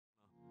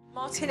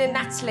Martin and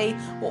Natalie,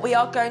 what we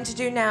are going to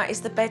do now is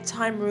the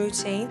bedtime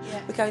routine.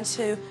 Yeah. We're going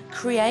to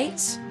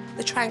create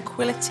the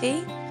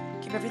tranquility,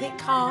 keep everything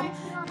calm.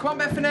 Come on,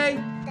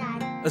 Bethany.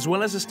 As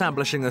well as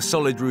establishing a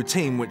solid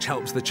routine which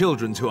helps the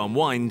children to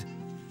unwind,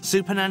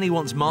 Supernanny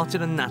wants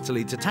Martin and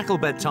Natalie to tackle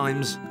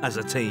bedtimes as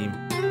a team.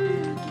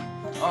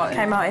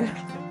 OK, Martin.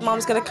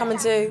 Mum's going to come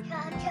and do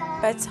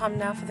bedtime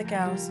now for the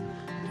girls.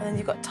 And then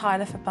you've got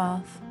Tyler for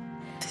bath.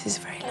 This is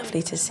very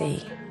lovely to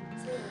see.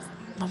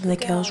 Mum and the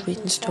girls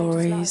reading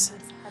stories.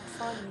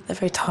 They're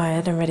very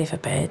tired and ready for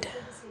bed,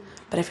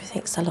 but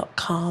everything's a lot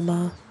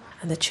calmer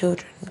and the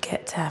children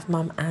get to have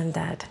Mum and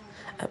Dad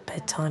at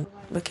bedtime.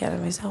 We're getting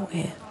a result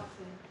here.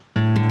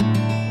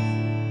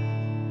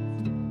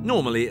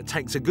 Normally, it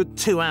takes a good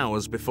 2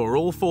 hours before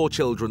all 4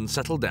 children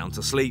settle down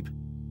to sleep.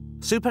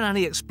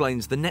 Supernanny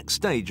explains the next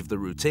stage of the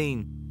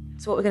routine.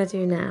 So what we're going to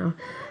do now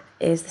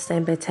is the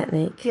same bed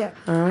technique. Yeah.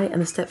 All right, and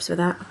the steps for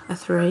that are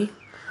 3.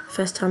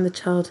 First time the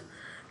child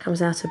comes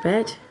out of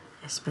bed,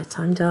 it's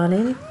bedtime,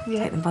 darling. Yeah.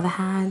 Take them by the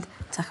hand,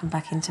 tuck them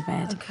back into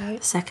bed. Okay.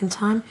 The second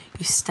time,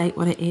 you state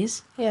what it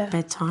is, yeah.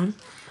 bedtime.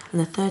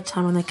 And the third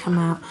time when they come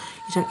out,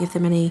 you don't give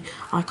them any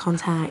eye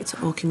contact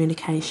or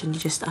communication. You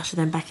just usher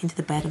them back into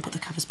the bed and put the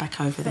covers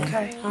back over them.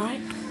 Okay. All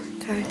right?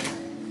 Okay.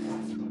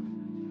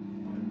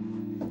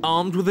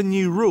 Armed with the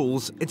new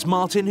rules, it's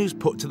Martin who's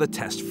put to the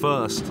test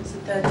first. It's the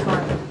third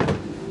time.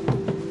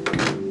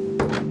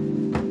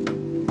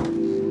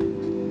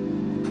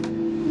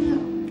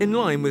 In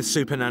line with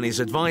Supernanny's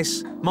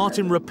advice,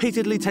 Martin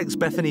repeatedly takes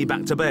Bethany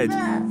back to bed.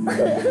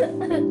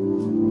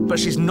 But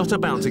she's not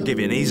about to give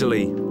in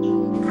easily.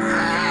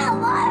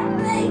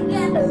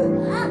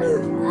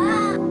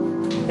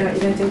 Right,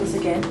 you're going to do this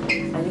again,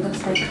 and you're going to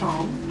stay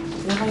calm.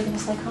 You know how you're going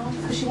to stay calm?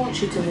 Because she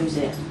wants you to lose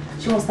it.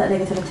 She wants that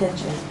negative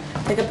attention.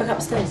 Take her back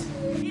upstairs.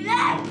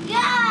 Let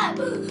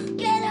go!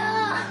 Get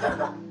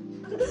up!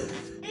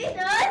 It's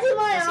hurting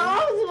my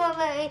arms,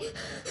 Mummy.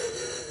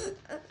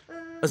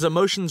 As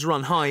emotions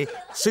run high,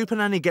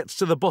 Supernanny gets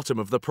to the bottom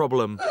of the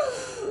problem.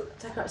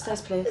 Take her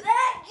upstairs, please. Let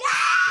go!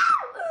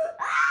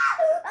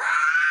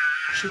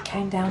 She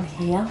came down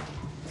here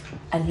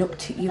and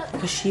looked at you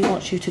because she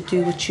wants you to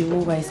do what you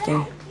always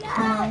do.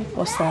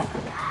 What's that?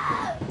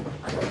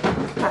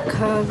 Back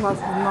her rather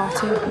than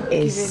Martin.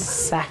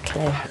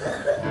 Exactly.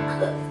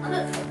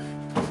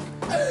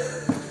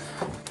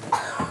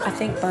 I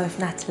think both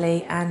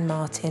Natalie and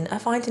Martin are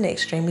finding it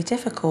extremely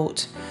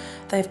difficult.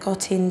 They've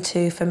got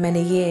into, for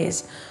many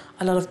years,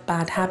 a lot of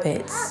bad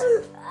habits.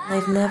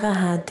 They've never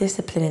had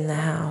discipline in their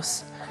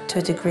house to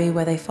a degree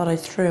where they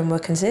followed through and were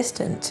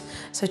consistent.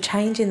 So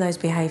changing those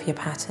behaviour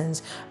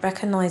patterns,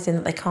 recognising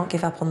that they can't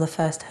give up on the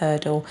first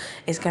hurdle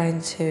is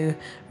going to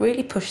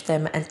really push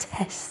them and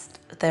test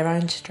their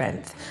own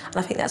strength. And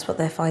I think that's what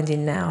they're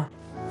finding now.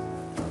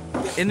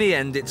 In the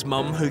end, it's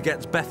Mum who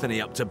gets Bethany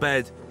up to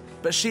bed.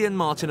 But she and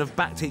Martin have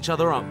backed each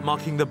other up,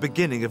 marking the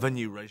beginning of a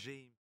new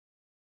regime.